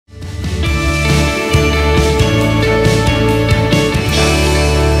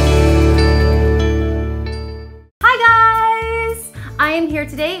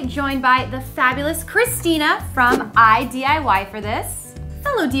today, joined by the fabulous Christina from DIY for this,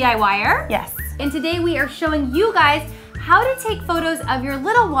 fellow DIYer. Yes. And today we are showing you guys how to take photos of your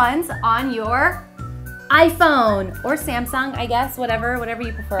little ones on your iPhone or Samsung, I guess, whatever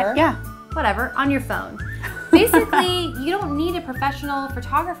you prefer. Yeah. Whatever, on your phone. Basically, you don't need a professional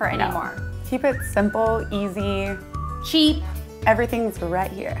photographer anymore. No. Keep it simple, easy, cheap. Everything's right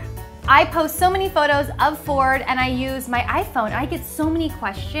here. I post so many photos of Ford and I use my iPhone. I get so many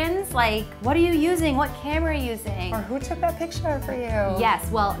questions like, what are you using? What camera are you using? Or who took that picture for you? Yes,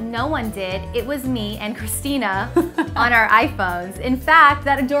 well, no one did. It was me and Christina on our iPhones. In fact,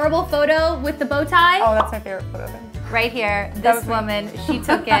 that adorable photo with the bow tie. Oh, that's my favorite photo then. Right here, this woman, she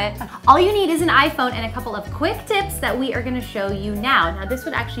took it. All you need is an iPhone and a couple of quick tips that we are gonna show you now. Now, this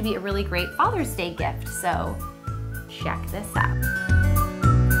would actually be a really great Father's Day gift, so check this out.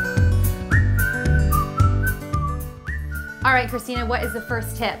 All right, Christina, what is the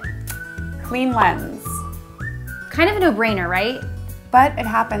first tip? Clean lens. Kind of a no-brainer, right? But it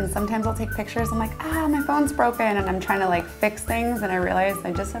happens. Sometimes I'll take pictures, I'm like, my phone's broken, and I'm trying to like fix things, and I realize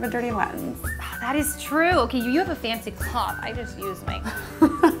I just have a dirty lens. Oh, that is true. Okay, you have a fancy cloth. I just use my...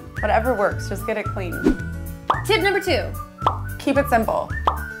 Whatever works, just get it clean. Tip number 2. Keep it simple.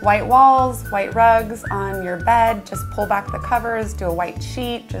 White walls, white rugs on your bed, just pull back the covers, do a white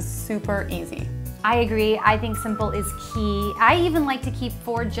sheet, just super easy. I agree. I think simple is key. I even like to keep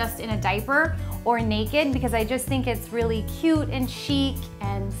Ford just in a diaper or naked because I just think it's really cute and chic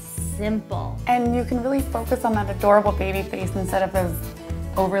and simple. And you can really focus on that adorable baby face instead of those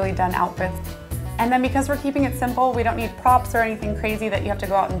overly done outfits. And then because we're keeping it simple, we don't need props or anything crazy that you have to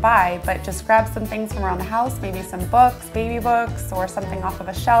go out and buy, but just grab some things from around the house, maybe some books, baby books, or something off of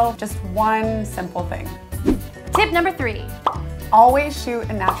a shelf. Just one simple thing. Tip number 3. Always shoot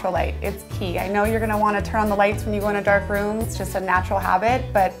in natural light. It's key. I know you're gonna wanna turn on the lights when you go in a dark room. It's just a natural habit,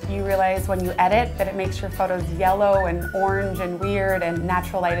 but you realize when you edit that it makes your photos yellow and orange and weird, and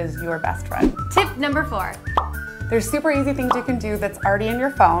natural light is your best friend. Tip number 4. There's super easy things you can do that's already in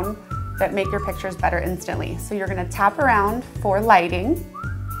your phone that make your pictures better instantly. So you're gonna tap around for lighting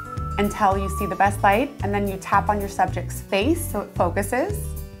until you see the best light, and then you tap on your subject's face so it focuses.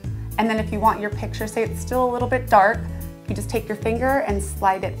 And then if you want your picture, say it's still a little bit dark, you just take your finger and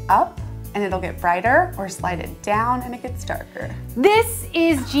slide it up and it'll get brighter, or slide it down and it gets darker. This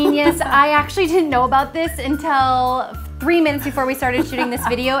is genius. I actually didn't know about this until 3 minutes before we started shooting this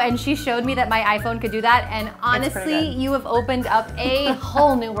video, and she showed me that my iPhone could do that, and honestly, you have opened up a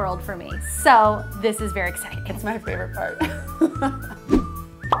whole new world for me. So this is very exciting. It's my favorite part.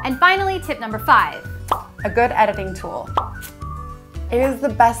 And finally, tip number 5. A good editing tool. It is the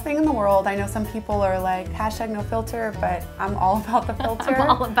best thing in the world. I know some people are like, #no filter, but I'm all about the filter. I'm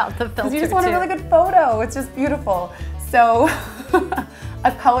all about the filter because you just want a really good photo. It's just beautiful. So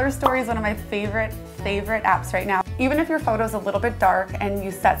a color story is one of my favorite apps right now. Even if your photo's a little bit dark and you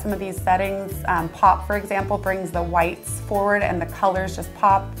set some of these settings, Pop, for example, brings the whites forward and the colors just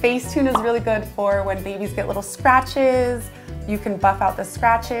pop. FaceTune is really good for when babies get little scratches. You can buff out the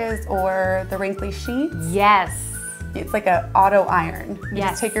scratches or the wrinkly sheets. Yes. It's like an auto iron. You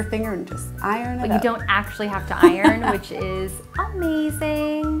Yes. just take your finger and just iron it But up. you don't actually have to iron, which is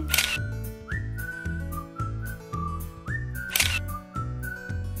amazing.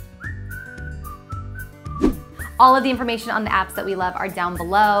 All of the information on the apps that we love are down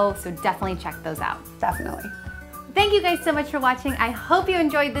below, so definitely check those out. Definitely. Thank you guys so much for watching. I hope you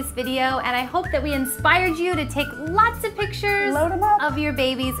enjoyed this video, and I hope that we inspired you to take lots of pictures Load 'em up. of your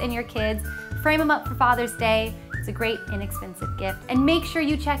babies and your kids. Frame them up for Father's Day. It's a great, inexpensive gift. And make sure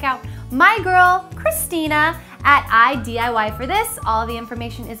you check out my girl, Christina, at DIY for this. All the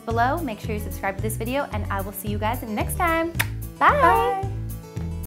information is below. Make sure you subscribe to this video, and I will see you guys next time. Bye. Bye.